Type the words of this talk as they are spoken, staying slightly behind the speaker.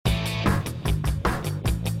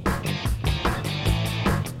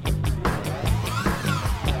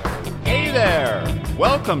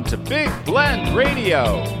Welcome to Big Blend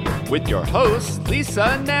Radio with your hosts, Lisa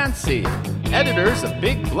and Nancy, editors of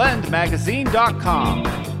BigBlendMagazine.com.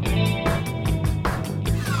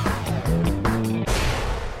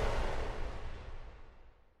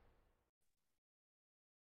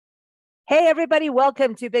 Hey, everybody.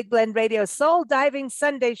 Welcome to Big Blend Radio Soul Diving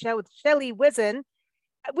Sunday Show with Shelley, Whizin.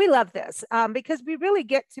 We love this because we really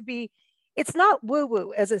get to be, it's not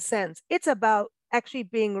woo-woo as a sense. It's about actually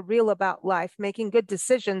being real about life, making good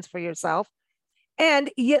decisions for yourself,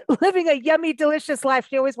 and living a yummy, delicious life.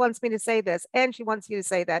 She always wants me to say this, and she wants you to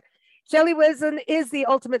say that. Shelley Whizin is the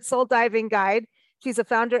ultimate soul diving guide. She's a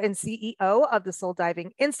founder and CEO of the Soul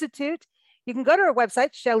Diving Institute. You can go to her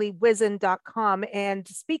website, ShelleyWhizin.com. And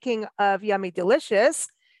speaking of yummy, delicious,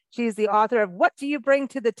 she's the author of What Do You Bring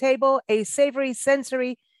to the Table? A Savory,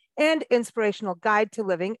 Sensory, and Inspirational Guide to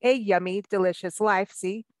Living a Yummy, Delicious Life.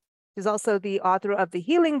 See, she's also the author of The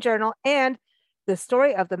Healing Journal and The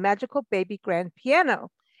Story of the Magical Baby Grand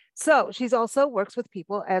Piano. So she's also works with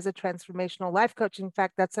people as a transformational life coach. In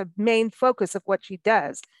fact, that's a main focus of what she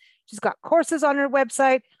does. She's got courses on her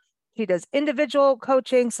website. She does individual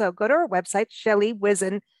coaching. So go to her website,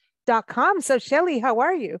 ShelleyWhizin.com. So Shelley, how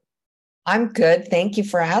are you? I'm good. Thank you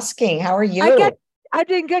for asking. How are you? I'm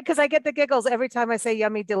doing good because I get the giggles every time I say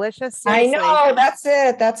yummy, delicious. Seriously. I know. That's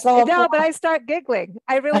it. That's the whole No, but I start giggling.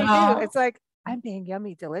 I really do. It's like, I'm being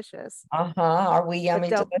yummy, delicious. Are we yummy,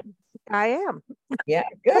 delicious? I am. Yeah,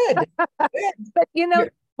 good. Good. But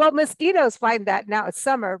well, mosquitoes find that now. It's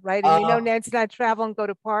summer, right? And Nancy and I travel and go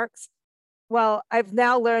to parks. Well, I've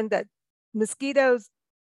now learned that mosquitoes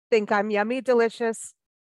think I'm yummy, delicious.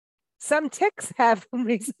 Some ticks have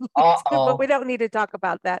reason, but we don't need to talk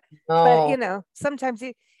about that. No. But, sometimes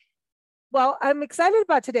I'm excited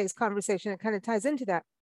about today's conversation. It kind of ties into that.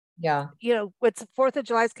 Yeah. It's 4th of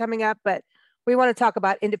July is coming up, but we want to talk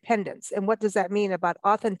about independence and what does that mean about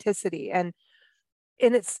authenticity. And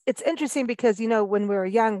it's interesting because, when we were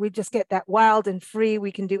young, we just get that wild and free.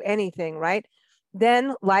 We can do anything, right?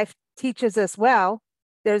 Then life teaches us,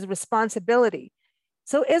 there's responsibility.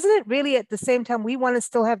 So isn't it really at the same time, we want to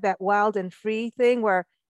still have that wild and free thing where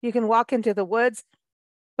you can walk into the woods,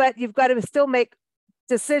 but you've got to still make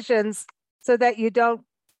decisions so that you don't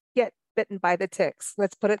get bitten by the ticks.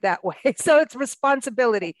 Let's put it that way. So it's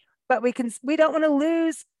responsibility, but we don't want to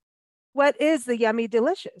lose what is the yummy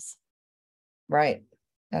delicious. Right.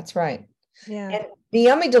 That's right. Yeah. And the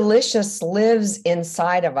yummy delicious lives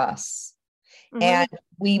inside of us. Mm-hmm. And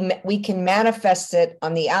we can manifest it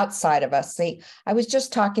on the outside of us. See, I was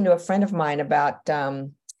just talking to a friend of mine about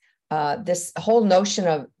this whole notion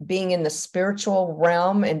of being in the spiritual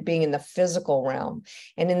realm and being in the physical realm.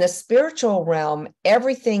 And in the spiritual realm,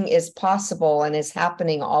 everything is possible and is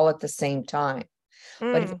happening all at the same time.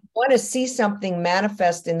 But if you want to see something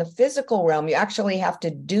manifest in the physical realm, you actually have to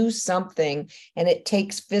do something, and it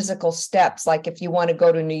takes physical steps. Like if you want to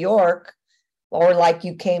go to New York, or like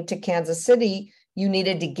you came to Kansas City, you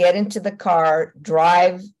needed to get into the car,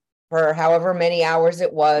 drive for however many hours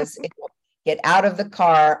it was, get out of the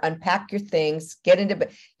car, unpack your things, get into bed.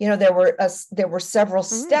 There were several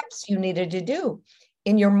steps you needed to do.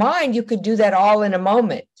 In your mind, you could do that all in a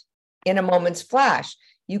moment's flash.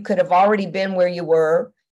 You could have already been where you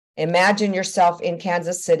were. Imagine yourself in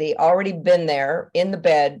Kansas City, already been there in the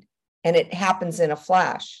bed, and it happens in a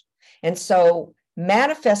flash. And so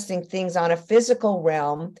manifesting things on a physical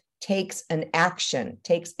realm takes a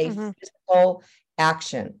physical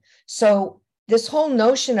action. So this whole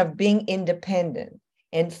notion of being independent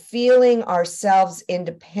and feeling ourselves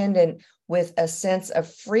independent with a sense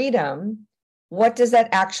of freedom, what does that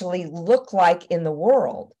actually look like in the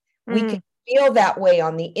world? We can feel that way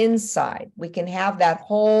on the inside. We can have that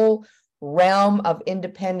whole realm of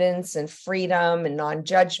independence and freedom and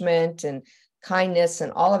non-judgment and kindness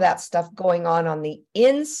and all of that stuff going on the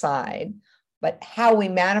inside, but how we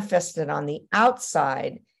manifest it on the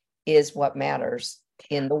outside is what matters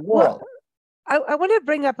in the world. Well, I want to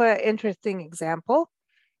bring up an interesting example.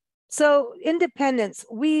 So independence,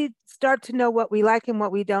 we start to know what we like and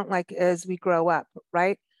what we don't like as we grow up,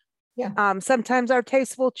 right? Yeah. Sometimes our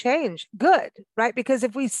tastes will change. Good, right? Because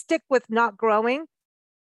if we stick with not growing,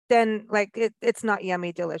 then it's not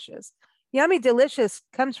yummy delicious. Yummy delicious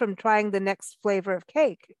comes from trying the next flavor of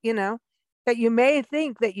cake, that you may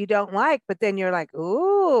think that you don't like, but then you're like,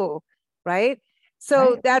 ooh, right?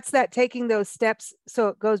 So that's that taking those steps. So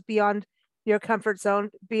it goes beyond your comfort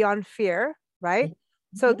zone, beyond fear, right?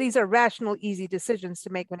 Mm-hmm. So these are rational, easy decisions to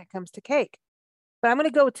make when it comes to cake. But I'm going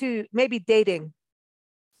to go to maybe dating.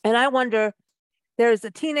 And I wonder, there's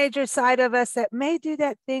a teenager side of us that may do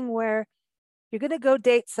that thing where you're going to go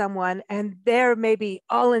date someone and they're maybe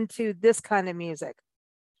all into this kind of music,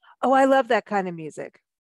 Oh, I love that kind of music.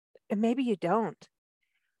 And maybe you don't.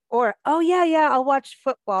 Or, oh, yeah, I'll watch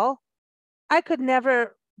football. I could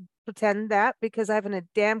never pretend that because I haven't a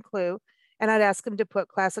damn clue. And I'd ask him to put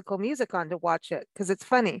classical music on to watch it because it's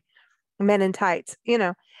funny. Men in tights, you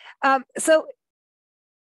know. So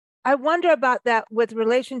I wonder about that with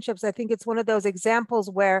relationships. I think it's one of those examples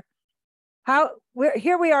where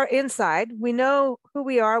here we are inside, we know who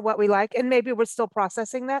we are, what we like, and maybe we're still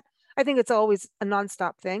processing that. I think it's always a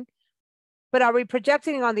nonstop thing. But are we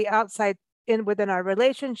projecting on the outside within our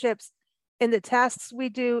relationships, in the tasks we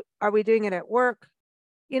do? Are we doing it at work?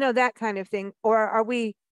 You know, that kind of thing. Or are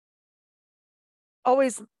we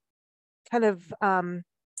always kind of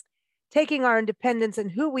taking our independence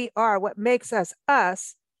and who we are, what makes us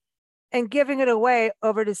us, and giving it away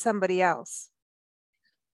over to somebody else?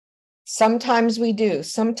 Sometimes we do.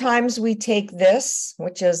 Sometimes we take this,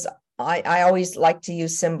 which is, I always like to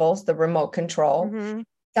use symbols, the remote control. Mm-hmm.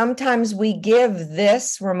 Sometimes we give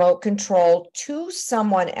this remote control to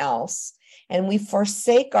someone else, and we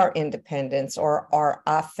forsake our independence or our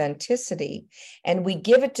authenticity, and we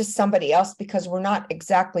give it to somebody else because we're not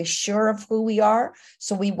exactly sure of who we are.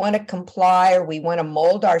 So we want to comply, or we want to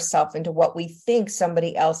mold ourselves into what we think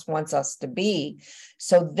somebody else wants us to be.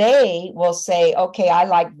 So they will say, okay, I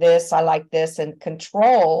like this, and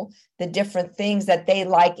control the different things that they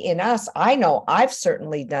like in us. I know I've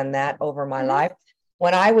certainly done that over my life.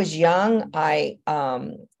 When I was young, I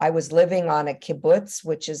was living on a kibbutz,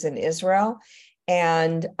 which is in Israel,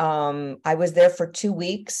 and I was there for 2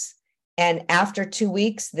 weeks. And after 2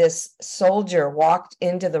 weeks, this soldier walked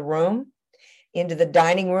into the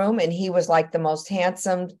dining room, and he was like the most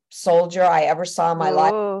handsome soldier I ever saw in my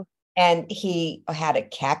life. And he had a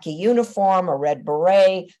khaki uniform, a red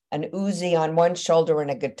beret, an Uzi on one shoulder, and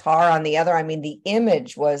a guitar on the other. I mean, the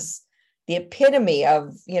image was the epitome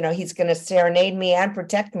of, he's going to serenade me and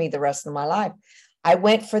protect me the rest of my life. I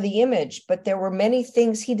went for the image, but there were many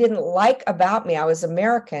things he didn't like about me. I was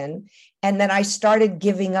American. And then I started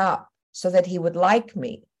giving up so that he would like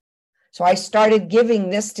me. So I started giving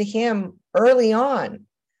this to him early on.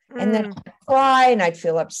 And then I'd cry and I'd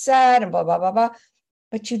feel upset and blah, blah, blah, blah.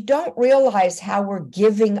 But you don't realize how we're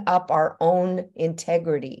giving up our own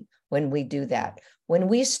integrity when we do that. When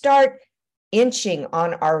we start inching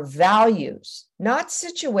on our values, not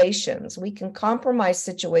situations. We can compromise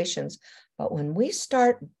situations, but when we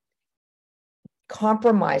start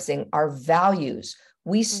compromising our values,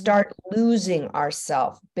 we start losing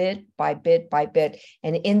ourselves bit by bit by bit.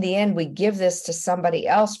 And in the end, we give this to somebody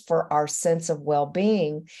else for our sense of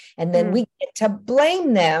well-being. And then we get to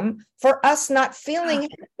blame them for us not feeling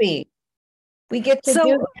happy. We get to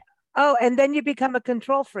do that. Oh, and then you become a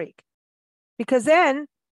control freak, because then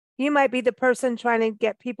you might be the person trying to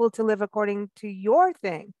get people to live according to your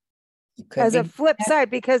thing as a flip side,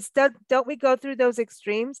 because don't we go through those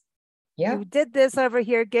extremes? Yeah. You did this over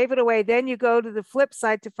here, gave it away. Then you go to the flip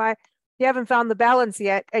side to find you haven't found the balance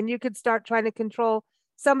yet. And you could start trying to control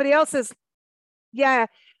somebody else's. Yeah.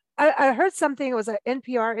 I heard something. It was an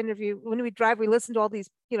NPR interview. When we drive, we listen to all these,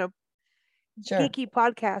 geeky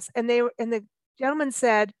podcasts. And the gentleman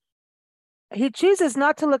said, he chooses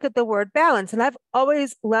not to look at the word balance. And I've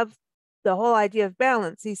always loved the whole idea of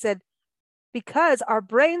balance. He said, because our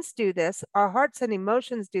brains do this, our hearts and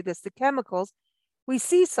emotions do this, the chemicals, we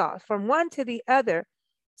seesaw from one to the other.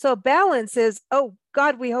 So balance is, oh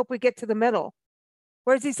God, we hope we get to the middle.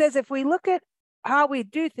 Whereas he says, if we look at how we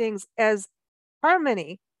do things as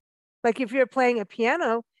harmony, like if you're playing a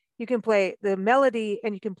piano, you can play the melody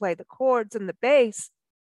and you can play the chords and the bass.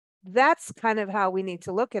 That's kind of how we need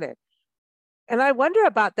to look at it. And I wonder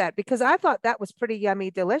about that, because I thought that was pretty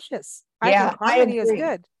yummy, delicious. Yeah, I think harmony is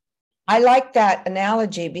good. I like that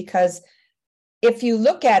analogy, because if you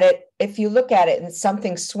look at it and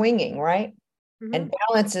something's swinging, right? And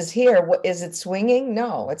balance is here. What is it swinging?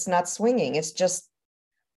 No, it's not swinging. It's just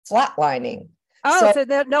flatlining. Oh, so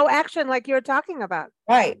there's no action like you were talking about.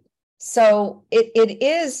 Right. So it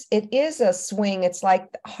is a swing. It's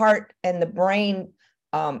like the heart and the brain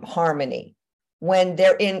harmony. When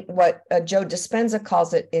they're in what Joe Dispenza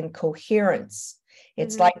calls it, in coherence.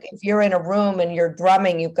 It's like if you're in a room and you're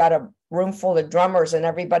drumming, you've got a room full of drummers and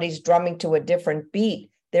everybody's drumming to a different beat.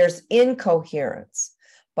 There's incoherence.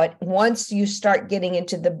 But once you start getting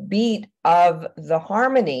into the beat of the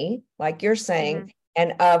harmony, like you're saying,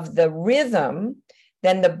 and of the rhythm,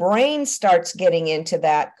 then the brain starts getting into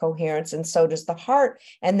that coherence, and so does the heart.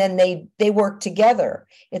 And then they work together.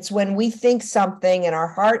 It's when we think something and our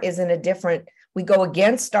heart is in a different, we go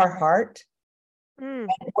against our heart, and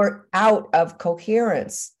we're out of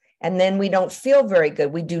coherence. And then we don't feel very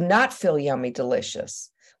good. We do not feel yummy, delicious.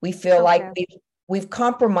 We feel like we've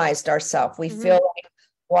compromised ourselves. We feel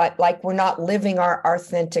like we're not living our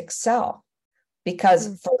authentic self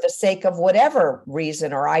because for the sake of whatever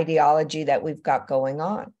reason or ideology that we've got going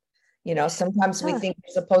on. You know, sometimes we think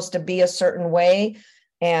we're supposed to be a certain way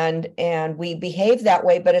and we behave that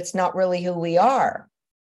way, but it's not really who we are.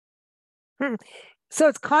 So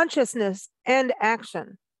it's consciousness and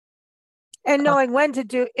action and knowing when to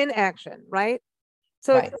do inaction, right?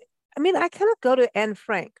 So, Right. I mean, I kind of go to Anne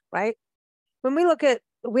Frank, right? When we look at,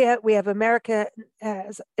 we have America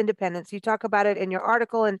as independence. You talk about it in your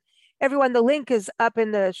article, and everyone, the link is up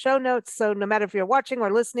in the show notes. So no matter if you're watching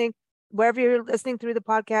or listening, wherever you're listening through the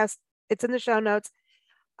podcast, it's in the show notes.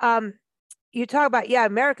 You talk about,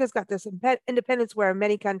 America's got this independence where in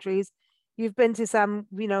many countries, you've been to some,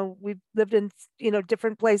 we've lived in,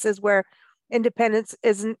 different places where independence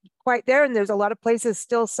isn't quite there. And there's a lot of places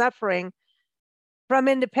still suffering from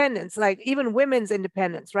independence, like even women's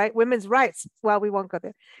independence, right? Women's rights. Well, we won't go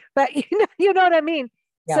there, but you know what I mean?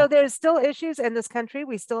 Yeah. So there's still issues in this country.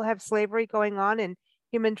 We still have slavery going on and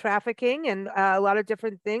human trafficking and a lot of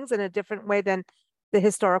different things in a different way than the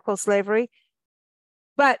historical slavery.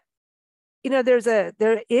 But,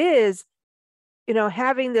 there is,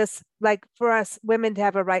 having this, like for us women to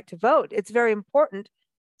have a right to vote, it's very important.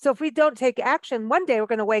 So if we don't take action, one day we're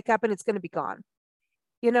going to wake up and it's going to be gone.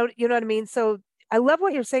 You know what I mean? So I love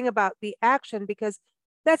what you're saying about the action, because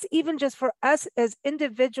that's even just for us as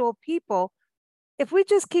individual people. If we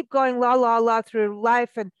just keep going la through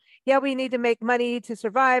life and we need to make money to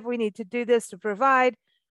survive, we need to do this to provide,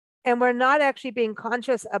 and we're not actually being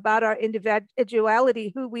conscious about our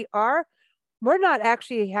individuality, who we are, we're not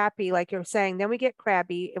actually happy, like you're saying. Then we get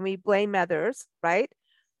crabby and we blame others, right?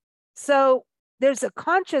 So there's a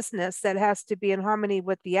consciousness that has to be in harmony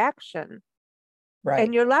with the action. Right.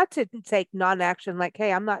 And you're allowed to take non-action, like,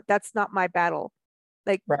 hey, that's not my battle.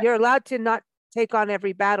 Like you're allowed to not take on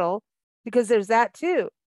every battle, because there's that too.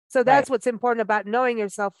 So that's what's important about knowing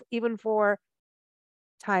yourself, even for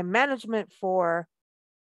time management, for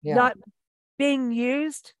not being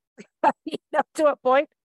used to a point,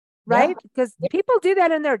 right? Because people do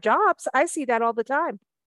that in their jobs. I see that all the time.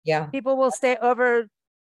 Yeah. People will stay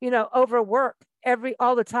overwork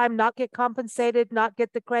all the time, not get compensated, not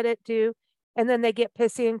get the credit due, and then they get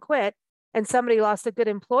pissy and quit. And somebody lost a good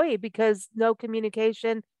employee because no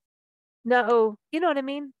communication, no, you know what I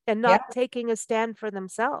mean? And not taking a stand for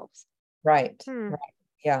themselves. Right. Right.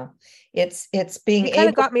 Yeah. It's being you kind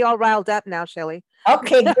of got me all riled up now, Shelley.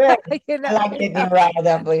 Okay, good. I like getting you riled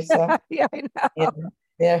up, Lisa. Yeah, I know.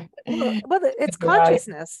 Yeah. Well, it's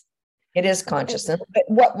consciousness. It is consciousness. But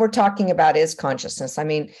what we're talking about is consciousness. I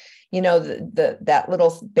mean, that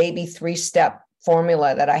little baby 3-step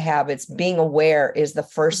formula that I have, it's being aware is the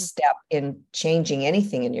first step in changing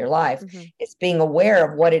anything in your life. It's being aware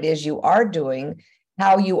of what it is you are doing,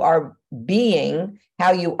 how you are being,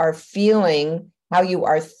 how you are feeling, how you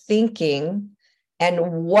are thinking,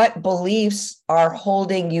 and what beliefs are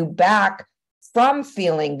holding you back from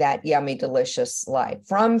feeling that yummy, delicious life,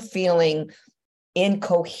 from feeling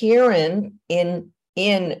incoherent, in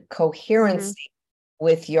coherency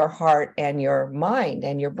with your heart and your mind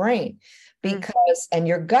and your brain, because and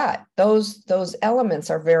your gut. Those elements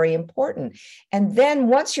are very important. And then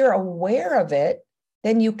once you're aware of it,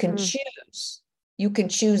 then you can choose. You can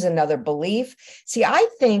choose another belief. See, I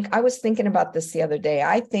was thinking about this the other day.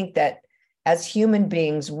 I think that as human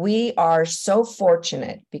beings, we are so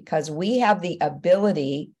fortunate because we have the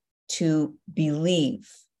ability to believe.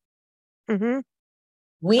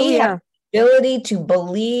 We have the ability to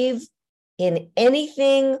believe in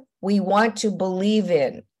anything we want to believe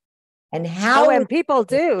in. And how and people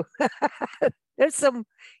do. There's some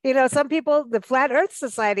people, the Flat Earth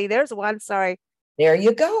Society, there's one, sorry. There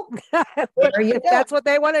you go. There you go. That's what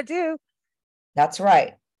they want to do. That's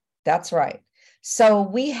right. That's right. So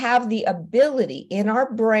we have the ability in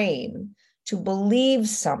our brain to believe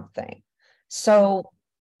something. So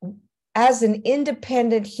as an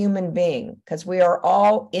independent human being, because we are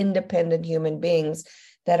all independent human beings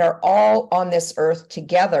that are all on this earth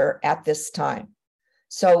together at this time.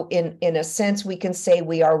 So in a sense, we can say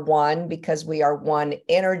we are one because we are one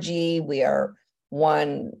energy. We are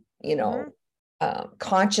one,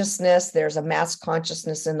 consciousness. There's a mass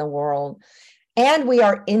consciousness in the world. And we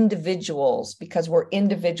are individuals because we're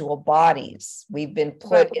individual bodies. We've been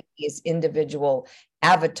put in these individual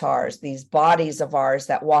avatars, these bodies of ours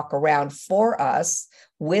that walk around for us,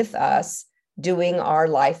 with us, doing our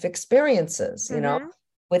life experiences.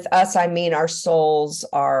 With us, I mean our souls,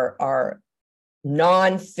 our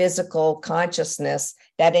non-physical consciousness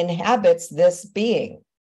that inhabits this being.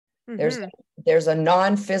 Mm-hmm. There's a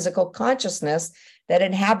non-physical consciousness that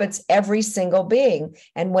inhabits every single being.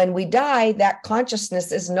 And when we die, that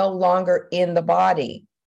consciousness is no longer in the body.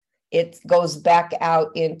 It goes back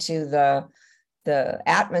out into the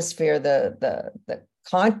atmosphere, the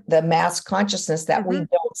mass consciousness that we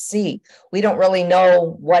don't see. We don't really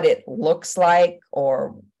know what it looks like,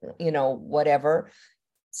 or whatever.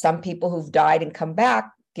 Some people who've died and come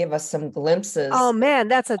back give us some glimpses. Oh man,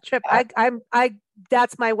 that's a trip.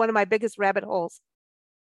 That's one of my biggest rabbit holes,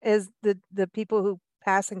 is the people who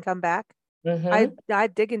pass and come back. I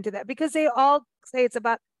dig into that because they all say it's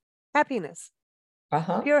about happiness,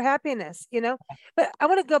 pure happiness, But I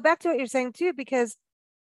want to go back to what you're saying too, because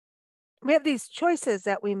we have these choices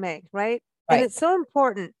that we make, right? And it's so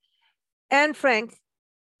important. Anne Frank,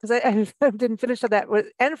 because I didn't finish on that.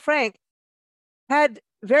 Anne Frank had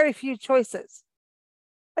very few choices,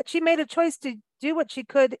 but she made a choice to do what she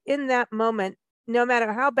could in that moment, no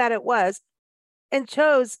matter how bad it was, and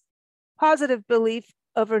chose positive belief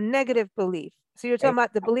over negative belief. So you're talking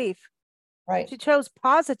about the belief. Right. She chose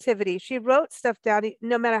positivity. She wrote stuff down,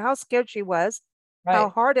 no matter how scared she was, how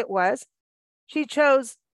hard it was. She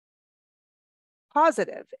chose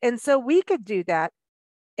positive. And so we could do that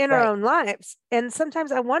in our own lives. And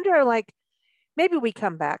sometimes I wonder, like, maybe we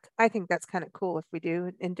come back. I think that's kind of cool if we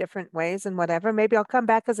do in different ways and whatever. Maybe I'll come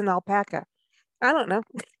back as an alpaca. I don't know.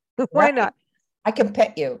 Why not? I can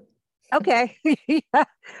pet you. Okay. Yeah.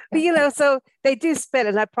 But, so they do spit,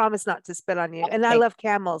 and I promise not to spit on you. And I love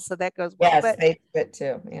camels, so that goes well. Yes, but, they spit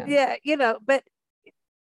too. Yeah. But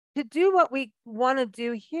to do what we want to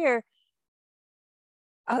do here,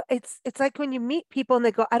 it's like when you meet people and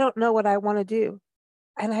they go, I don't know what I want to do.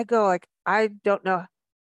 And I go, like, I don't know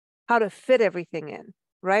how to fit everything in,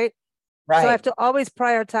 right? So I have to always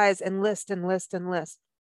prioritize and list and list and list.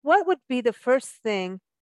 What would be the first thing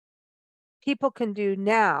people can do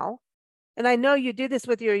now? And I know you do this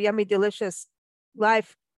with your Yummy Delicious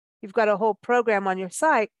Life. You've got a whole program on your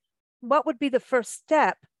site. What would be the first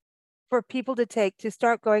step for people to take to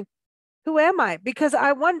start going, who am I? Because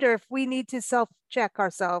I wonder if we need to self-check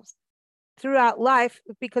ourselves throughout life,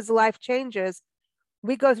 because life changes.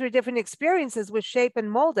 We go through different experiences which shape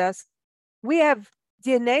and mold us. We have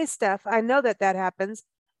DNA stuff. I know that happens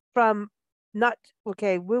from not,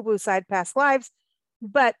 woo-woo side past lives,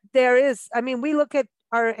 but there is, we look at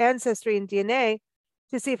our ancestry in DNA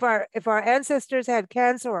to see if our ancestors had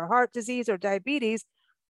cancer or heart disease or diabetes,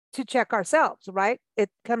 to check ourselves, right? It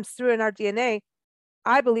comes through in our DNA.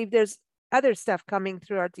 I believe there's other stuff coming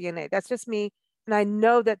through our DNA. That's just me. And I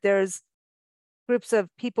know that there's groups of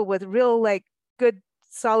people with real, like, good,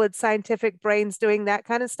 solid scientific brains doing that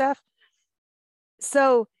kind of stuff.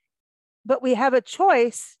 So, but we have a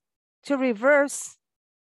choice to reverse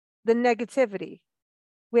the negativity.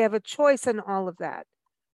 We have a choice in all of that.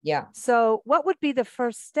 Yeah. So what would be the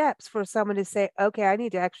first steps for someone to say, okay, I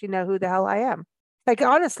need to actually know who the hell I am? Like,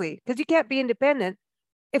 honestly, because you can't be independent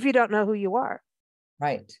if you don't know who you are.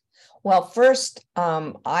 Right. Well, first,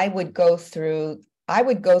 I would go through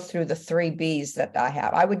the 3 B's that I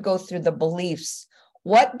have. I would go through the beliefs.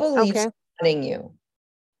 What beliefs are running you?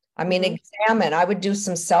 Examine. I would do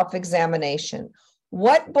some self-examination.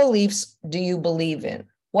 What beliefs do you believe in?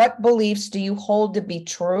 What beliefs do you hold to be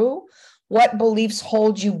true? What beliefs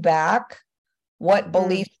hold you back? What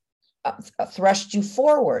beliefs thrust you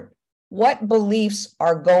forward? What beliefs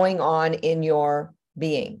are going on in your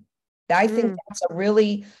being? I think that's a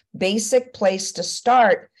really basic place to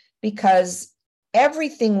start, because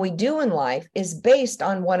everything we do in life is based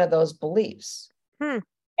on one of those beliefs.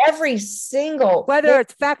 Every single, whether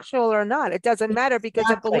it's factual or not, it doesn't matter, because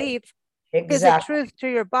a belief is a truth to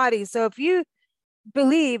your body. So if you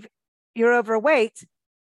believe you're overweight,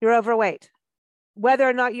 whether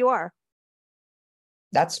or not you are.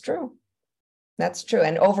 That's true. That's true.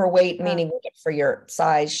 And overweight meaning for your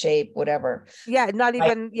size, shape, whatever. Yeah, not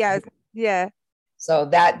even, yeah. So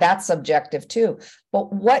that's subjective too.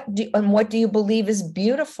 But what do you believe is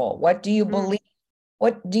beautiful? What do you believe?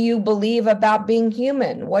 What do you believe about being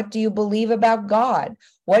human? What do you believe about God?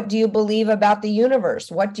 What do you believe about the universe?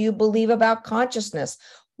 What do you believe about consciousness?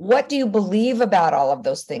 What do you believe about all of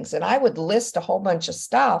those things? And I would list a whole bunch of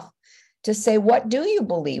stuff to say, what do you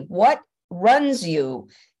believe? What runs you?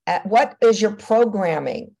 What is your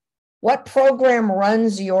programming? What program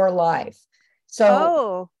runs your life?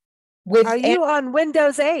 So, are you on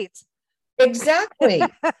Windows 8? Exactly.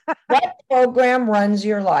 What program runs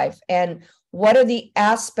your life? And what are the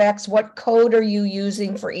aspects? What code are you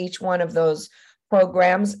using for each one of those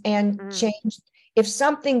programs? And change. If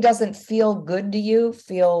something doesn't feel good to you,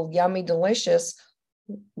 feel yummy, delicious,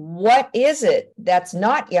 what is it that's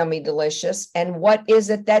not yummy delicious, and what is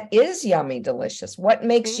it that is yummy delicious? What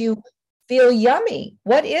makes you feel yummy?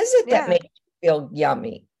 What is it that makes you feel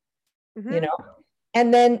yummy? You know,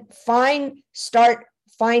 and then start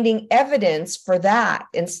finding evidence for that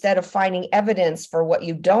instead of finding evidence for what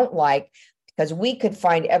you don't like, because we could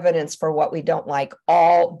find evidence for what we don't like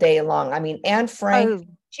all day long. I mean, Anne Frank,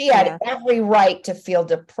 she had every right to feel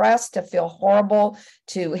depressed, to feel horrible,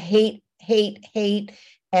 to hate,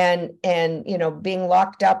 and you know, being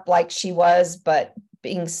locked up like she was, but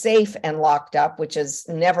being safe and locked up, which is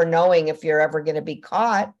never knowing if you're ever going to be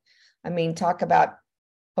caught. I mean, talk about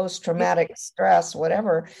post-traumatic stress,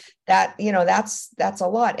 whatever, that, you know, that's a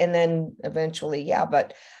lot. And then eventually,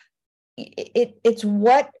 but it's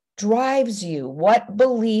what drives you, what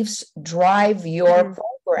beliefs drive your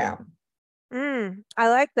program. I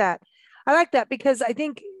like that. Because I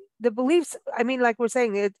think the beliefs, I mean, like we're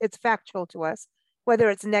saying, it's factual to us, whether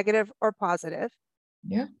it's negative or positive.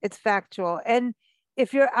 Yeah, it's factual. And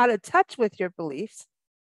if you're out of touch with your beliefs,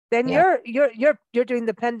 then you're doing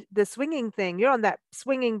the swinging thing. You're on that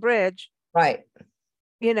swinging bridge, right?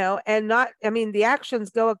 You know, and not, I mean, the actions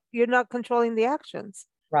go. You're not controlling the actions,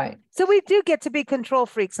 right? So we do get to be control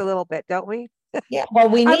freaks a little bit, don't we? Yeah.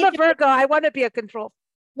 Well, I'm a Virgo. I want to be a control.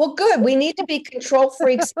 Well, good. We need to be control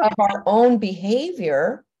freaks of our own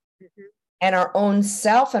behavior and our own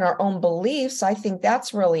self and our own beliefs. I think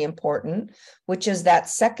that's really important, which is that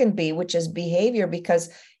second B, which is behavior, because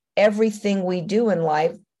everything we do in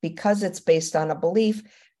life, because it's based on a belief,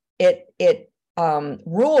 it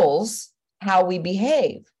rules how we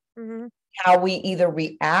behave, how we either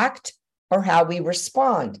react or how we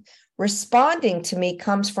respond. Responding to me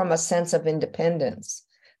comes from a sense of independence,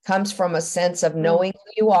 comes from a sense of knowing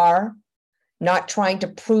who you are, not trying to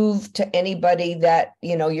prove to anybody that,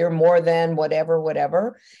 you know, you're more than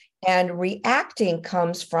whatever. And reacting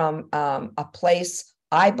comes from a place,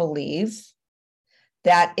 I believe,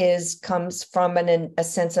 that comes from a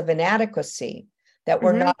sense of inadequacy, that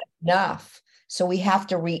we're not enough. So we have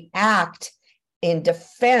to react in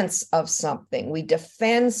defense of something. We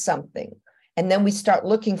defend something. And then we start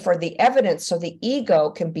looking for the evidence so the ego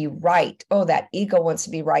can be right. Oh, that ego wants to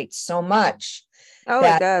be right so much. Oh,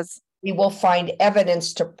 it does. We will find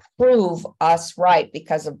evidence to prove us right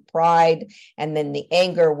because of pride. And then the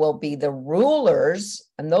anger will be the rulers.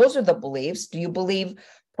 And those are the beliefs. Do you believe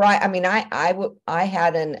pride? I mean, I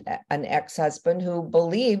had an ex-husband who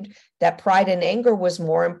believed that pride and anger were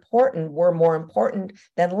more important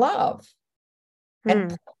than love. And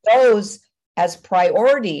put those as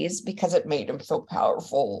priorities because it made him feel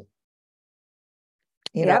powerful,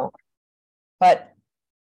 you know. But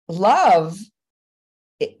love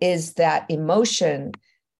is that emotion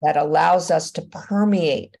that allows us to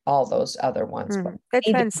permeate all those other ones. It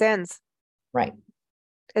transcends. Right.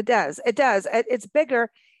 It does. It's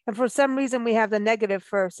bigger. And for some reason, we have the negative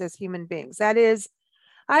first as human beings. That is,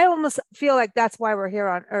 I almost feel like that's why we're here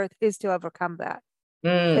on Earth, is to overcome that.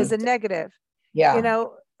 Is the negative. Yeah. You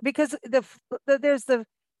know, because there's the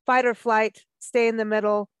fight or flight, stay in the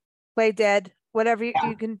middle, play dead, whatever.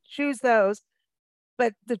 You can choose those.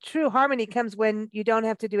 But the true harmony comes when you don't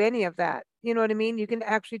have to do any of that. You know what I mean? You can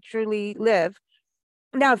actually truly live.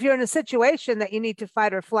 Now, if you're in a situation that you need to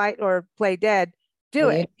fight or flight or play dead, do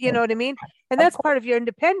it. You know what I mean? And that's part of your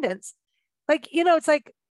independence. Like, you know, it's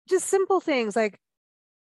like just simple things. Like,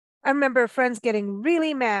 I remember friends getting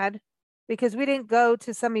really mad because we didn't go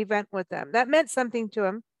to some event with them. That meant something to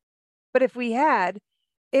them. But if we had,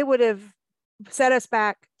 it would have set us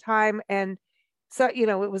back time. And so, you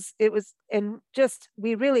know, it was, and just,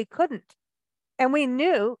 we really couldn't. And we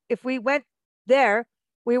knew if we went there,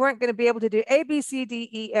 we weren't going to be able to do A, B, C, D,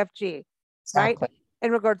 E, F, G, right?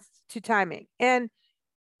 In regards to timing. And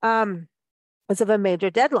because of a major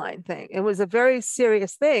deadline thing. It was a very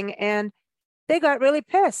serious thing. And they got really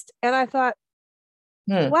pissed. And I thought,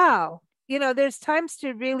 wow, you know, there's times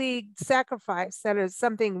to really sacrifice that is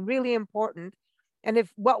something really important. And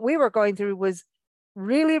if what we were going through was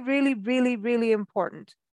really, really, really, really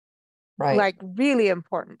important, right? Like really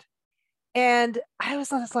important. And I was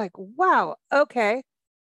just like, wow, okay.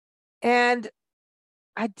 And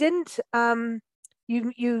I didn't,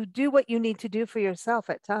 you do what you need to do for yourself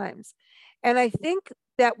at times. And I think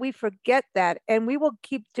that we forget that, and we will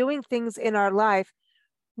keep doing things in our life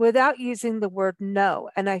without using the word no.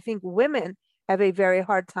 And I think women have a very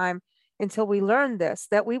hard time until we learn this,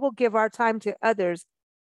 that we will give our time to others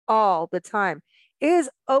all the time. It is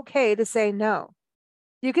okay to say no.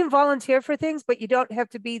 You can volunteer for things, but you don't have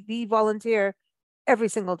to be the volunteer every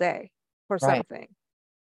single day for something.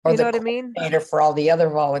 Or you know what I mean? For all the other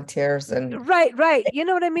volunteers. And right. You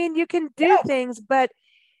know what I mean? You can do things, but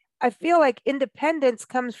I feel like independence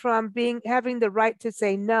comes from having the right to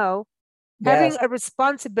say no, having Yes, a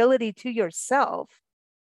responsibility to yourself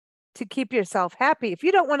to keep yourself happy. If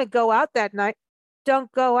you don't want to go out that night,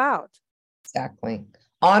 don't go out. exactly.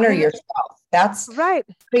 Honor You know, yourself. That's right.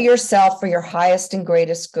 for yourself for your highest and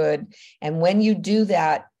greatest good. And when you do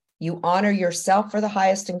that, you honor yourself for the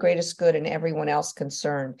highest and greatest good and everyone else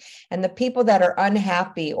concerned. And the people that are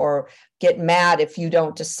unhappy or get mad if you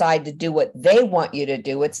don't decide to do what they want you to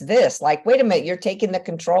do, it's this, like, wait a minute, you're taking the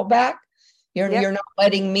control back. Yep. You're not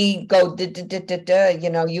letting me go,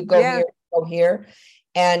 you go Yeah. here, go here.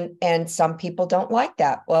 And some people don't like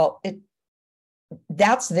that. Well,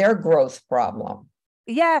 that's their growth problem.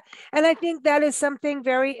 Yeah. And I think that is something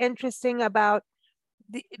very interesting about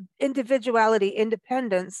the individuality,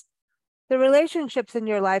 independence. The relationships in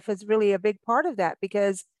your life is really a big part of that,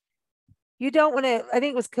 because you don't want to, I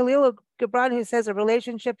think it was Khalil Gibran who says a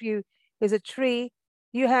relationship is a tree.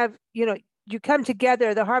 You have, you come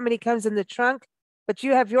together, the harmony comes in the trunk, but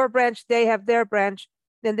you have your branch, they have their branch,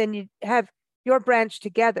 and then you have your branch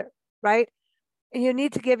together, right? And you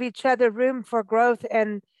need to give each other room for growth.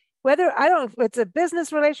 And whether, I don't, if it's a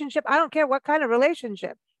business relationship, I don't care what kind of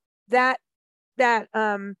relationship, that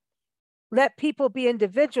let people be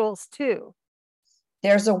individuals too.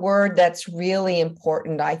 There's a word that's really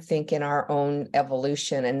important, I think, in our own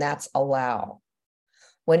evolution, and that's allow.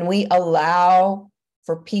 When we allow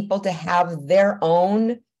for people to have their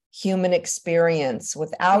own human experience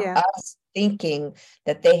without Yeah. us thinking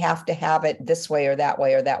that they have to have it this way or that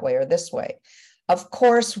way or that way or this way. Of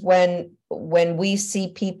course, when we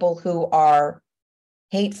see people who are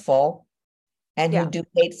hateful and Yeah. who do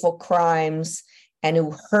hateful crimes and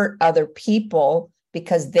who hurt other people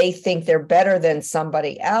because they think they're better than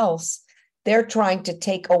somebody else, they're trying to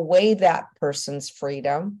take away that person's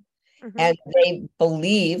freedom. Mhm. And they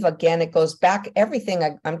believe, again, it goes back,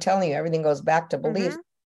 everything, I'm telling you, everything goes back to belief. Mhm.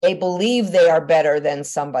 They believe they are better than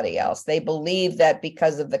somebody else. They believe that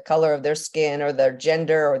because of the color of their skin or their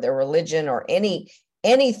gender or their religion or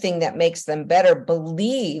anything that makes them better,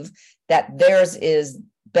 believe that theirs is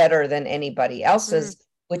better than anybody else's,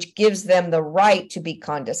 which gives them the right to be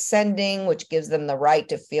condescending, which gives them the right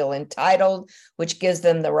to feel entitled, which gives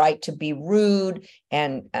them the right to be rude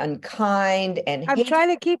and unkind and I'm hateful. trying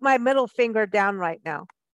to keep my middle finger down right now.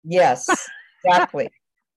 Yes, exactly.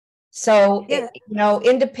 So, Yeah.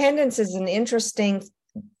 independence is an interesting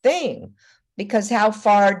thing, because how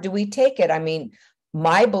far do we take it? I mean,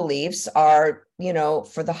 my beliefs are,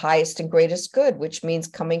 for the highest and greatest good, which means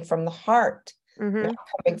coming from the heart, not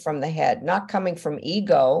coming from the head, not coming from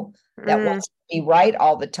ego that wants to be right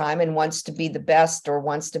all the time and wants to be the best or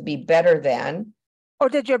wants to be better than. Or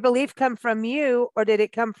did your belief come from you, or did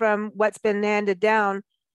it come from what's been handed down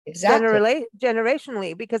Exactly.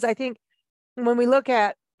 generationally? Because I think when we look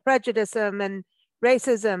at prejudice and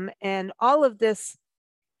racism and all of this,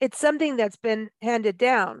 it's something that's been handed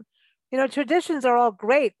down. Traditions are all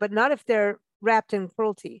great, but not if they're wrapped in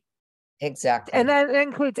cruelty. Exactly. And that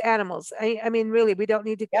includes animals. I mean, really, we don't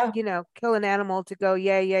need to, Yeah. kill an animal to go,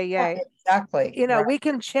 yay, yay, yay. Exactly. Right. We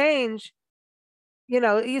can change.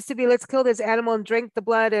 It used to be, let's kill this animal and drink the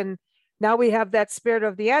blood. And now we have that spirit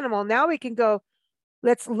of the animal. Now we can go,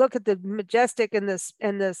 let's look at the majestic and this,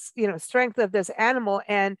 strength of this animal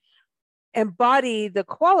and embody the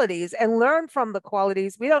qualities and learn from the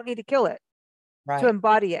qualities. We don't need to kill it to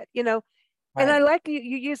embody it, And I like you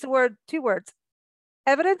use the word, two words,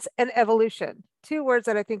 evidence and evolution, two words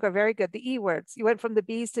that I think are very good. The E words, you went from the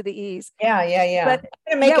B's to the E's. Yeah. But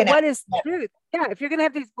what is truth? Yeah, if you're going to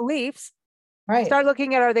have these beliefs, start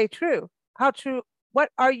looking at, are they true? How true? What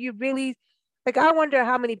are you really, like, I wonder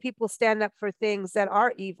how many people stand up for things that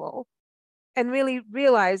are evil and really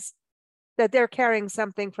realize that they're carrying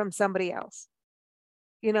something from somebody else.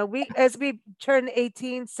 As we turn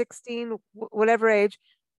 18, 16, whatever age,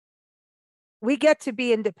 we get to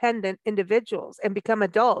be independent individuals and become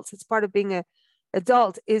adults. It's part of being an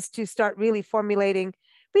adult is to start really formulate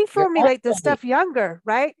the stuff younger,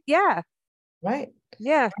 right? Yeah. Right.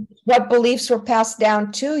 Yeah. What beliefs were passed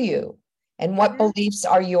down to you and what beliefs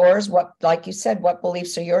are yours? What, like you said, what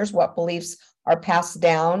beliefs are yours? What beliefs are passed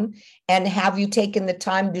down? And have you taken the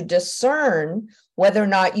time to discern whether or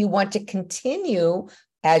not you want to continue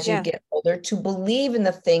as you get older to believe in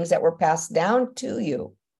the things that were passed down to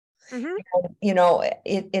you?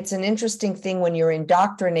 It's an interesting thing when you're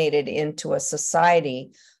indoctrinated into a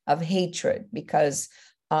society of hatred, because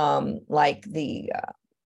like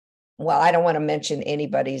I don't want to mention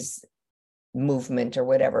anybody's movement or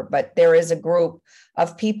whatever, but there is a group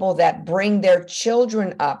of people that bring their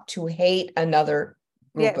children up to hate another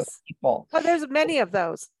group of people. Well, there's many of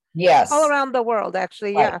those. Yes. All around the world,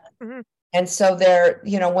 actually. Right. Yeah. Mm-hmm. And so they're,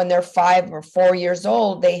 when they're 5 or 4 years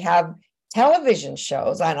old, they have television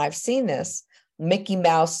shows, and I've seen this Mickey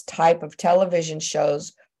Mouse type of television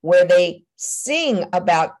shows where they sing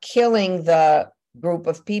about killing the group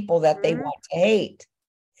of people that they want to hate.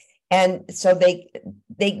 And so they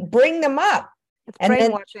bring them up. It's and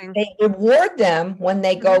brainwashing. then they reward them when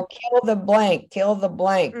they go kill the blank, kill the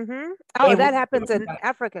blank. Mm-hmm. Oh, that happens in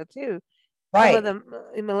Africa too. Right. Some of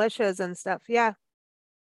the militias and stuff. Yeah.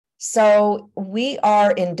 So we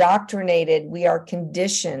are indoctrinated, we are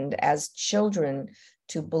conditioned as children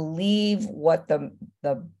to believe what the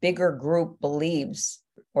bigger group believes,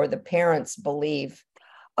 or the parents believe.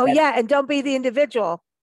 Oh, yeah. And don't be the individual.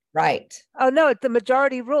 Right. Oh, no, the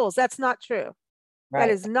majority rules. That's not true. Right. That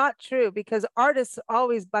is not true, because artists are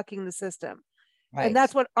always bucking the system. Right. And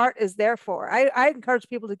that's what art is there for. I encourage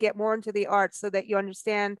people to get more into the arts so that you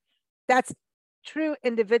understand that's true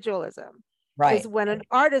individualism. Right. Is when an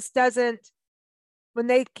artist when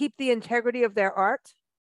they keep the integrity of their art,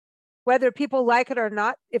 whether people like it or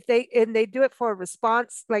not, if they do it for a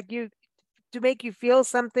response, like you, to make you feel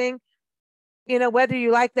something, whether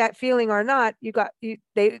you like that feeling or not,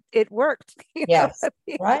 it worked. Yes.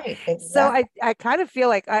 Right. Exactly. So I kind of feel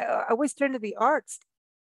like I always turn to the arts,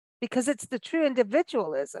 because it's the true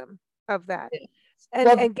individualism of that,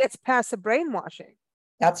 and gets past the brainwashing.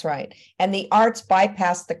 That's right. And the arts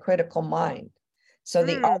bypass the critical mind. So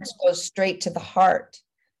the arts go straight to the heart,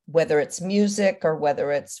 whether it's music or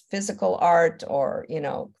whether it's physical art or,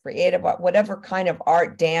 creative art, whatever kind of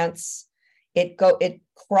art, dance, it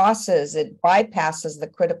bypasses the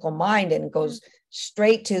critical mind and goes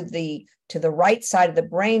straight to the right side of the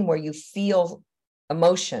brain, where you feel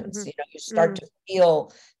emotions. You start to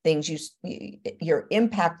feel things. You're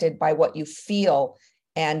impacted by what you feel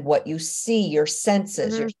and what you see. Your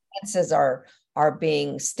senses, are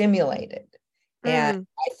being stimulated. And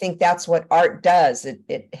I think that's what art does.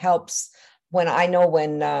 It helps. When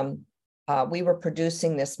we were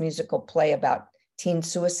producing this musical play about teen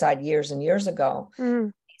suicide years and years ago,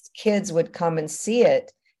 these kids would come and see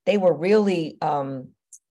it. They were really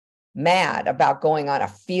mad about going on a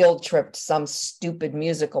field trip to some stupid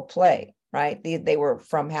musical play, right? They were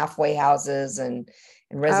from halfway houses and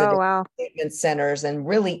residential treatment centers, and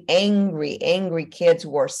really angry kids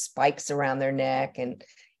wore spikes around their neck, and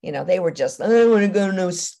they were just, I don't want to go to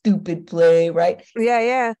no stupid play, right?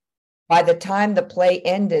 Yeah. By the time the play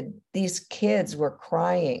ended, these kids were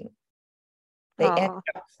crying. They ended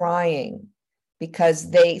up crying because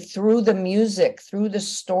through the music, through the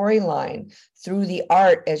storyline, through the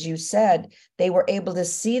art, as you said, they were able to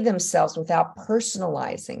see themselves without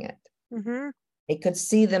personalizing it. They could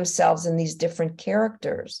see themselves in these different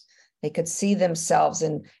characters. They could see themselves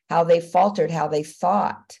in how they faltered, how they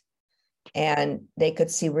thought, and they could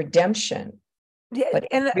see redemption. Yeah, but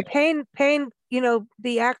pain,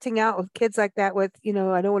 the acting out with kids like that with, I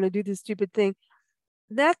don't want to do this stupid thing,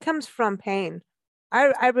 that comes from pain.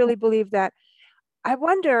 I really believe that. I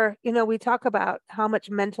wonder, we talk about how much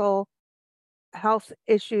mental health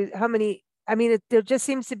issues, there just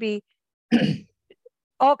seems to be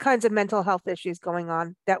all kinds of mental health issues going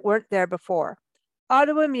on that weren't there before.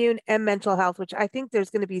 Autoimmune and mental health, which I think there's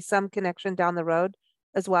going to be some connection down the road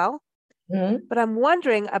as well. But I'm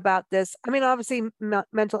wondering about this. Obviously,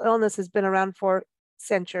 mental illness has been around for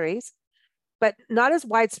centuries, but not as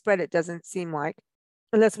widespread, it doesn't seem like,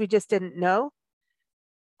 unless we just didn't know.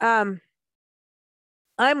 I'm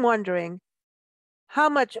wondering how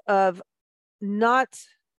much of not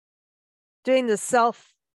doing the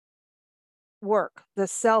self work, the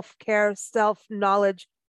self-care, self-knowledge,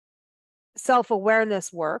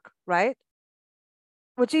 self-awareness work, right?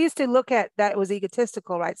 Which you used to look at that was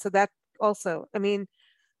egotistical, right? So that also, when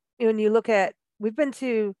you look at, we've been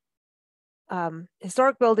to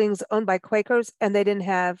historic buildings owned by Quakers, and they didn't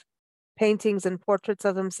have paintings and portraits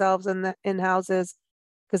of themselves in houses,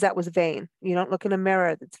 because that was vain. You don't look in a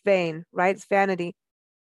mirror, it's vain, right? It's vanity.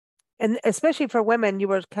 And especially for women, you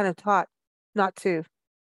were kind of taught not to.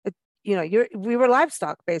 We were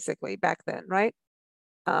livestock basically back then, right?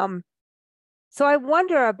 So I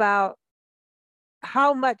wonder about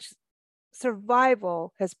how much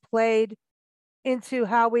survival has played into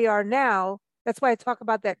how we are now. That's why I talk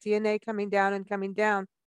about that DNA coming down,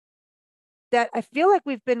 that I feel like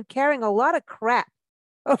we've been carrying a lot of crap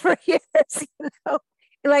over years,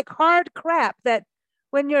 like hard crap, that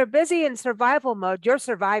when you're busy in survival mode, you're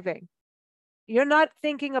surviving. You're not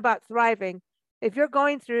thinking about thriving. If you're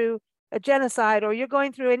going through a genocide or you're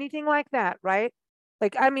going through anything like that, right?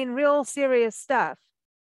 Real serious stuff.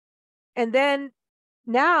 And then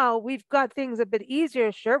now we've got things a bit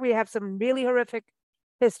easier. Sure, we have some really horrific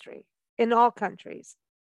history in all countries.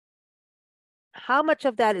 How much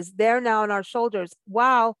of that is there now on our shoulders?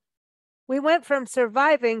 Wow, we went from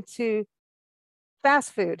surviving to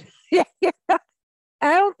fast food. Yeah,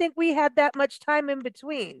 I don't think we had that much time in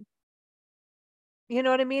between. You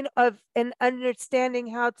know what I mean? And understanding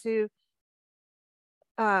how to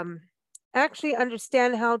actually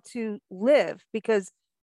understand how to live, because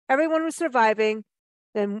everyone was surviving.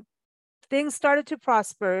 Then things started to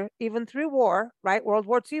prosper, even through war, right? World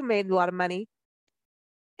War II made a lot of money.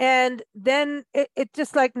 And then it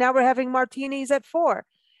just like now we're having martinis at 4.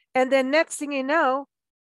 And then next thing you know,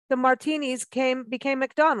 the martinis became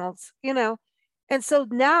McDonald's, you know. And so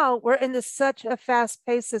now we're in such a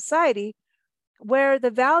fast-paced society where the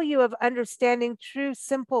value of understanding true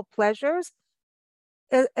simple pleasures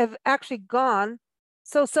have actually gone.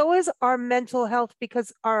 So is our mental health,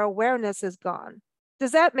 because our awareness is gone.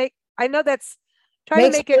 Does that make, I know that's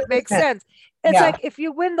trying to make it make sense. It's like if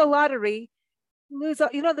you win the lottery, lose all,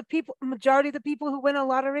 you know, the people, majority of the people who win a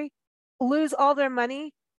lottery lose all their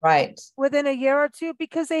money within a year or two,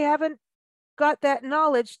 because they haven't got that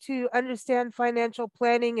knowledge to understand financial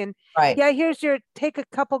planning. And yeah, here's your, take a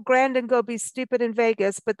couple grand and go be stupid in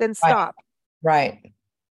Vegas, but then stop. Right,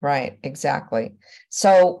 exactly.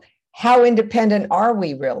 So how independent are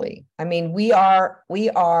we really? I mean, we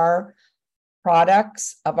are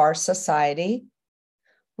products of our society.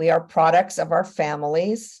 We are products of our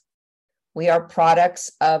families. We are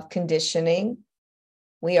products of conditioning.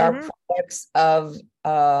 We are products of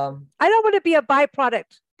I don't want to be a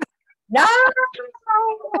byproduct. No,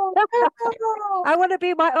 I want to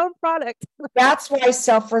be my own product. That's why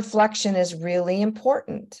self-reflection is really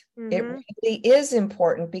important. It really is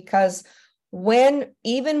important, because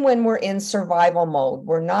even when we're in survival mode,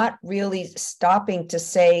 we're not really stopping to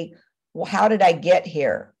say, well, how did I get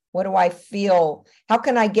here? What do I feel? How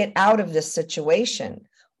can I get out of this situation?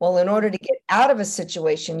 Well, in order to get out of a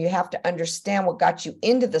situation, you have to understand what got you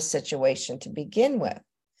into the situation to begin with.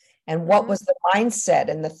 And what was the mindset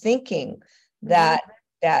and the thinking that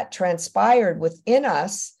transpired within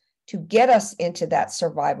us to get us into that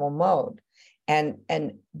survival mode? And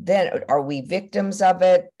then are we victims of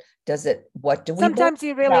it? What do we Sometimes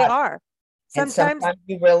you really are. Sometimes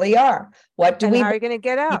you really are. What do we, how are you going to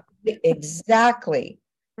get out? Exactly.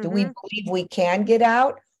 Do we believe we can get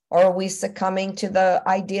out, or are we succumbing to the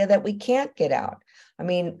idea that we can't get out? I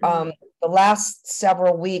mean, the last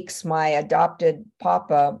several weeks, my adopted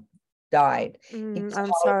papa died. He was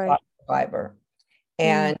I'm sorry. Survivor.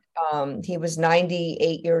 And he was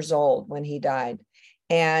 98 years old when he died.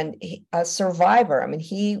 And a survivor. I mean,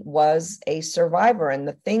 he was a survivor. And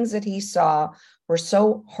the things that he saw were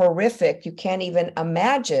so horrific, you can't even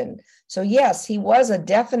imagine. So yes, he was a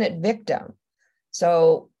definite victim.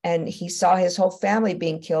 So, and he saw his whole family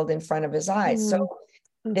being killed in front of his eyes. So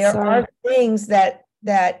there are things that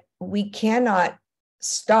we cannot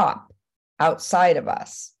stop outside of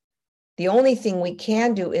us. The only thing we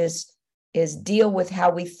can do is deal with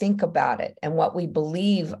how we think about it and what we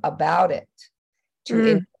believe about it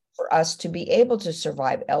for us to be able to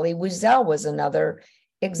survive. Elie Wiesel was another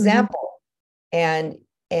example. And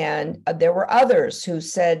there were others who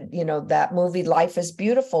said, you know, that movie Life is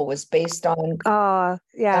Beautiful was based on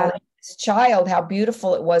his child, how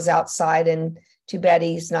beautiful it was outside, and too bad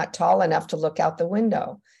he's not tall enough to look out the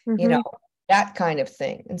window, you know, that kind of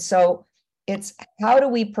thing. And so it's, how do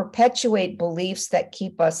we perpetuate beliefs that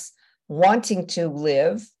keep us wanting to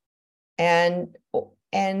live, and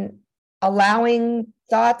allowing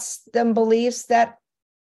thoughts and beliefs that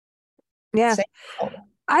say no.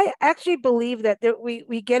 I actually believe that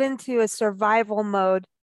we get into a survival mode,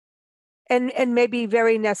 and maybe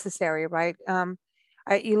very necessary, right?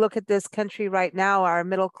 You look at this country right now, our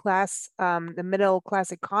middle class, the middle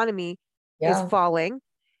class economy is falling.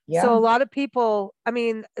 So a lot of people, I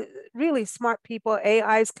mean, really smart people,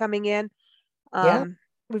 AI's coming in.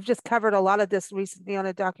 We've just covered a lot of this recently on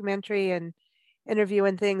a documentary and interview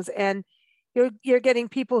and things. And you're getting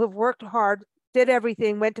people who've worked hard, did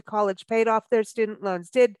everything, went to college, paid off their student loans,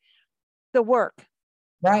 did the work,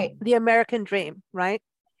 the American dream, right?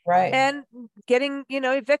 And getting, you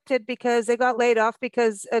know, evicted because they got laid off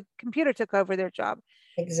because a computer took over their job.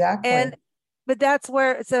 But that's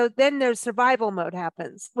where, so then there's survival mode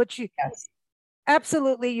happens, which you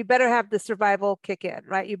absolutely, you better have the survival kick in,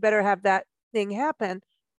 right? You better have that thing happen.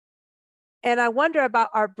 And I wonder about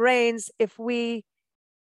our brains, if we,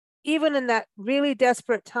 even in that really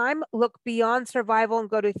desperate time, look beyond survival and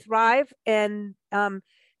go to thrive. And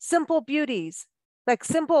simple beauties, like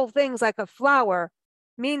simple things like a flower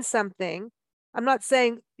means something. I'm not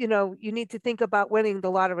saying, you need to think about winning the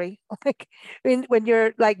lottery. Like when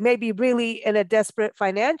you're like maybe really in a desperate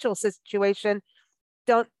financial situation,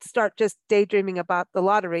 don't start just daydreaming about the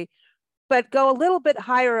lottery, but go a little bit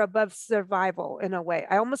higher above survival in a way.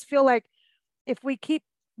 I almost feel like if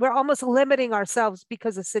we're almost limiting ourselves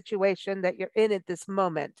because of the situation that you're in at this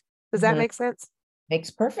moment. Does that make sense? Makes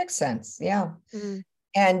perfect sense. Yeah. Mm.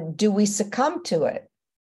 And do we succumb to it?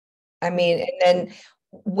 I mean, and then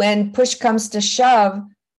when push comes to shove,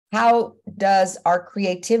 how does our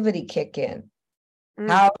creativity kick in?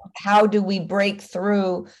 How do we break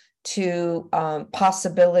through to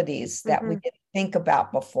possibilities that we didn't think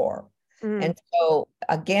about before? And so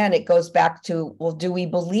again, it goes back to, well, do we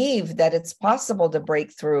believe that it's possible to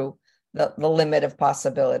break through the limit of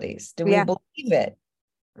possibilities? Do we believe it?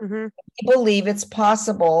 We believe it's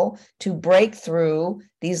possible to break through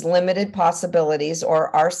these limited possibilities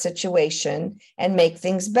or our situation and make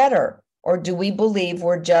things better? Or do we believe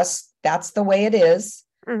that's the way it is,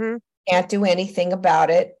 can't do anything about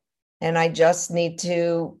it, and I just need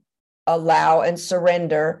to allow and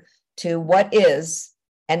surrender to what is,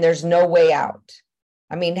 and there's no way out?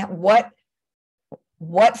 I mean, what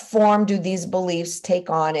form do these beliefs take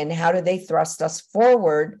on, and how do they thrust us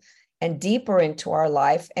forward and deeper into our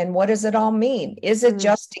life? And what does it all mean? Is it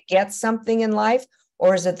just to get something in life,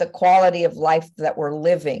 or is it the quality of life that we're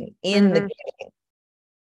living in the getting?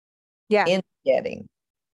 Yeah. In the getting.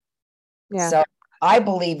 Yeah. So I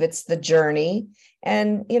believe it's the journey.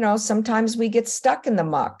 And, sometimes we get stuck in the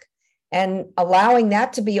muck, and allowing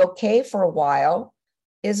that to be okay for a while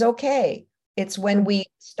is okay. It's when we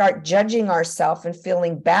start judging ourselves and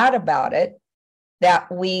feeling bad about it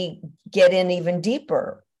that we get in even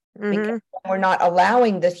deeper, because we're not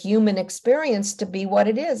allowing the human experience to be what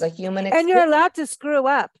it is, a human experience. And you're allowed to screw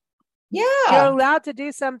up. Yeah. You're allowed to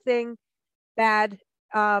do something bad.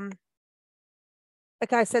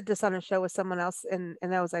 Like I said this on a show with someone else, and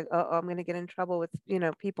I was like, oh, I'm going to get in trouble with,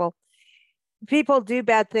 people. People do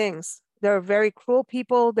bad things. There are very cruel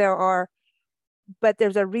people. But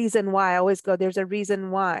there's a reason why. I always go, there's a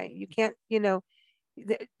reason why. You can't,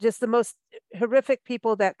 just the most horrific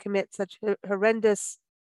people that commit such horrendous,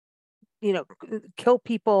 kill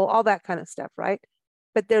people, all that kind of stuff, right?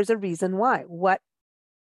 But there's a reason why. What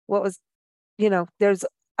was, I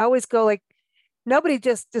always go like, nobody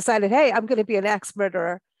just decided, hey, I'm going to be an axe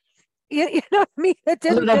murderer. You know what I mean? It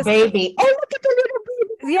didn't little baby. Oh, look at the little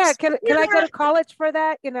baby. Yeah, can I go to college for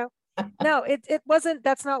that? No, it wasn't.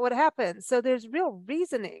 That's not what happened. So there's real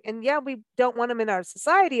reasoning. And yeah, we don't want them in our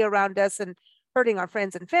society around us and hurting our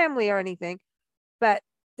friends and family or anything, but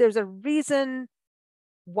there's a reason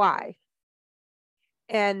why.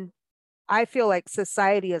 And I feel like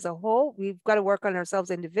society as a whole, we've got to work on ourselves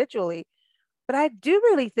individually. But I do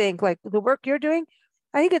really think like the work you're doing,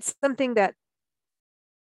 I think it's something that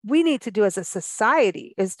we need to do as a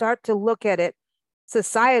society, is start to look at it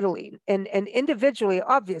societally and individually.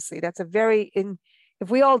 Obviously, that's if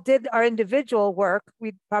we all did our individual work,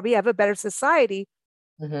 we'd probably have a better society.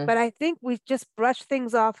 But I think we just brush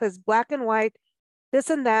things off as black and white, this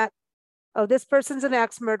and that. Oh, this person's an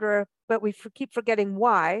axe murderer, but we keep forgetting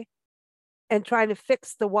why and trying to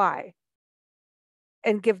fix the why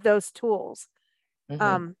and give those tools.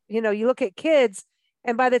 You look at kids,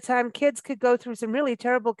 and by the time kids could go through some really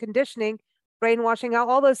terrible conditioning, brainwashing,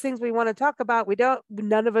 all those things we want to talk about,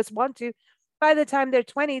 none of us want to. By the time they're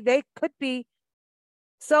 20, they could be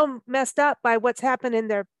so messed up by what's happened in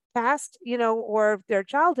their past, or their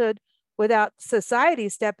childhood, without society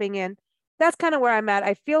stepping in. That's kind of where I'm at.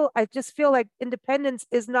 I just feel like independence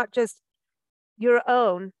is not just your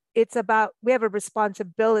own. It's about, we have a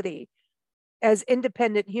responsibility as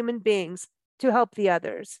independent human beings to help the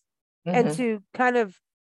others and to kind of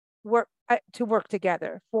work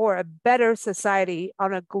together for a better society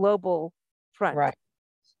on a global front. Right.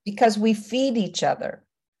 Because we feed each other.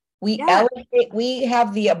 We elevate, we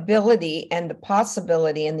have the ability and the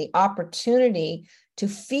possibility and the opportunity to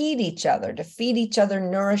feed each other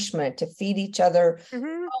nourishment, to feed each other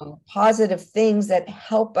positive things that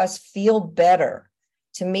help us feel better.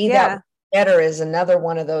 To me, that better is another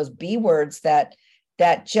one of those B words that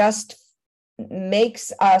just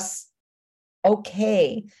makes us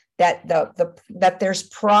okay, that that there's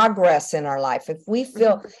progress in our life. If we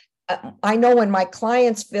feel, I know when my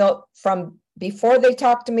clients feel, from before they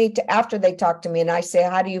talk to me to after they talk to me, and I say,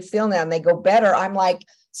 how do you feel now? And they go, better. I'm like,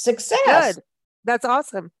 success. Good. That's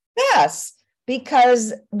awesome. Yes.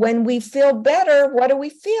 Because when we feel better, what do we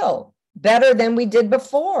feel? Better than we did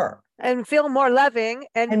before. And feel more loving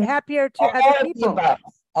and happier to other people.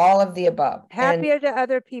 All of the above. Happier to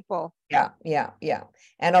other people. Yeah.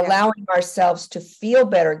 And allowing ourselves to feel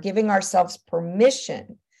better, giving ourselves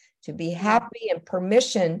permission to be happy and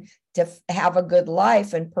permission to have a good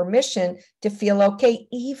life and permission to feel okay,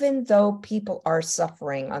 even though people are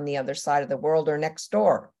suffering on the other side of the world or next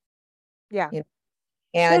door. Yeah. You know?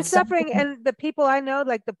 They're And suffering, and the people I know,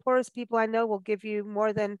 like the poorest people I know, will give you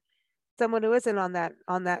more than someone who isn't on that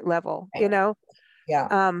level, you know.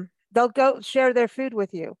 Yeah. They'll go share their food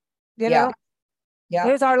with you, you Yeah. know. Yeah.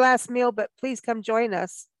 Here's our last meal, but please come join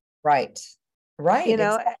us. Right. You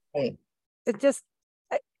know, Exactly. it just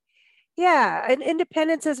yeah, and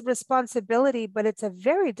independence is responsibility, but it's a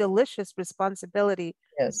very delicious responsibility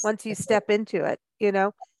Yes. once you step into it, you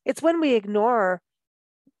know. It's when we ignore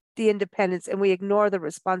the independence and we ignore the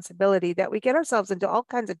responsibility that we get ourselves into all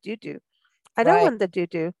kinds of doo-doo. I don't Right. want the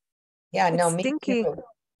doo-doo. Yeah, It's no, me stinky. too.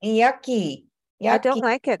 Yucky. I don't Yucky.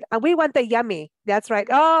 like it. We want the yummy. That's right.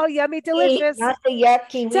 Oh, yummy, delicious. Not the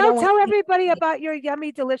yucky. We don't Tell want everybody about your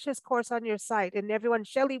yummy, delicious course on your site, and everyone,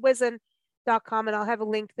 ShelleyWhizin.com, and I'll have a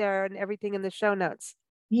link there and everything in the show notes.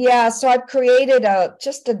 Yeah, so I've created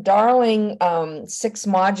just a darling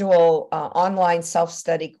 6-module online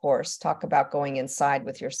self-study course. Talk about going inside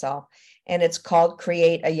with yourself. And it's called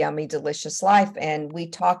Create a Yummy, Delicious Life. And we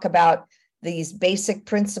talk about these basic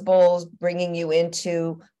principles, bringing you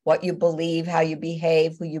into what you believe, how you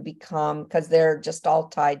behave, who you become, because they're just all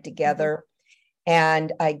tied together.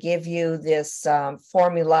 And I give you this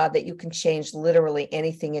formula that you can change literally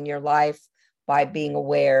anything in your life by being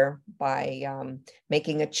aware, by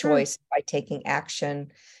making a choice, by taking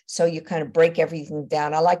action. So you kind of break everything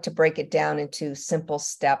down. I like to break it down into simple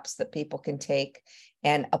steps that people can take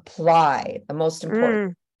and apply. The most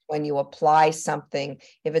important, when you apply something,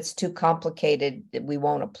 if it's too complicated, we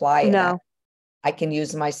won't apply it. No. I can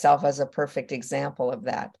use myself as a perfect example of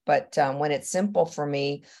that. But when it's simple for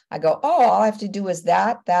me, I go, oh, all I have to do is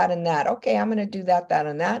that, and that. Okay, I'm going to do that,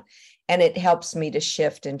 and that. And it helps me to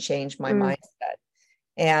shift and change my mindset.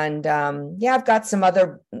 And I've got some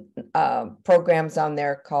other programs on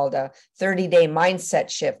there called a 30-day mindset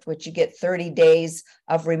shift, which you get 30 days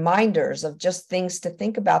of reminders of just things to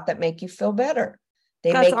think about that make you feel better.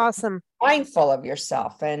 That's awesome. You mindful of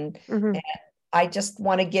yourself. And I just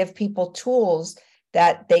want to give people tools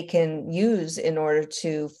that they can use in order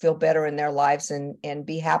to feel better in their lives and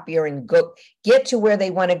be happier and get to where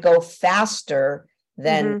they want to go faster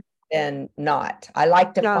than not. I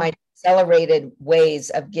like to find accelerated ways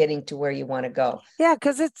of getting to where you want to go. Yeah,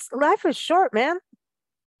 because life is short, man.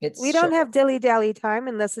 We don't have dilly-dally time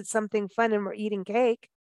unless it's something fun and we're eating cake.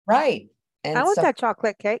 Right. And I want that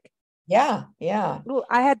chocolate cake. Yeah. Ooh,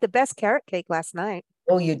 I had the best carrot cake last night.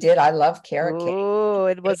 Oh, you did? I love carrot cake. Oh,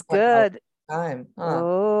 it was good. Huh?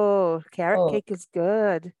 Oh, carrot cake is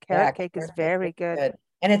good. Carrot cake is very good.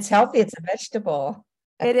 And it's healthy. It's a vegetable.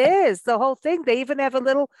 It is. The whole thing. They even have a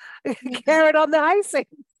little carrot on the icing.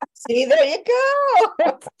 See, there you go.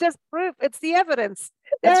 It's just proof. It's the evidence.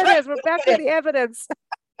 There it is. We're back to the evidence.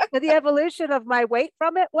 The evolution of my weight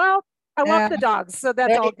from it. Well, I walk the dogs, so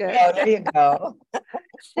that's all good. There you go.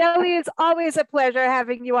 Shelley, it's always a pleasure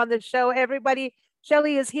having you on the show. Everybody,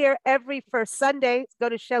 Shelley is here every first Sunday. Go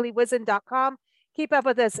to ShelleyWhizin.com. Keep up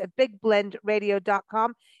with us at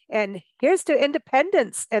BigBlendRadio.com. And here's to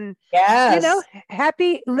independence and,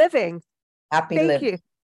 happy living. Happy living. Thank you.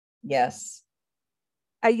 Yes.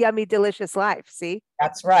 A yummy, delicious life. See?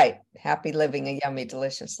 That's right. Happy living, a yummy,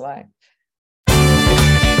 delicious life.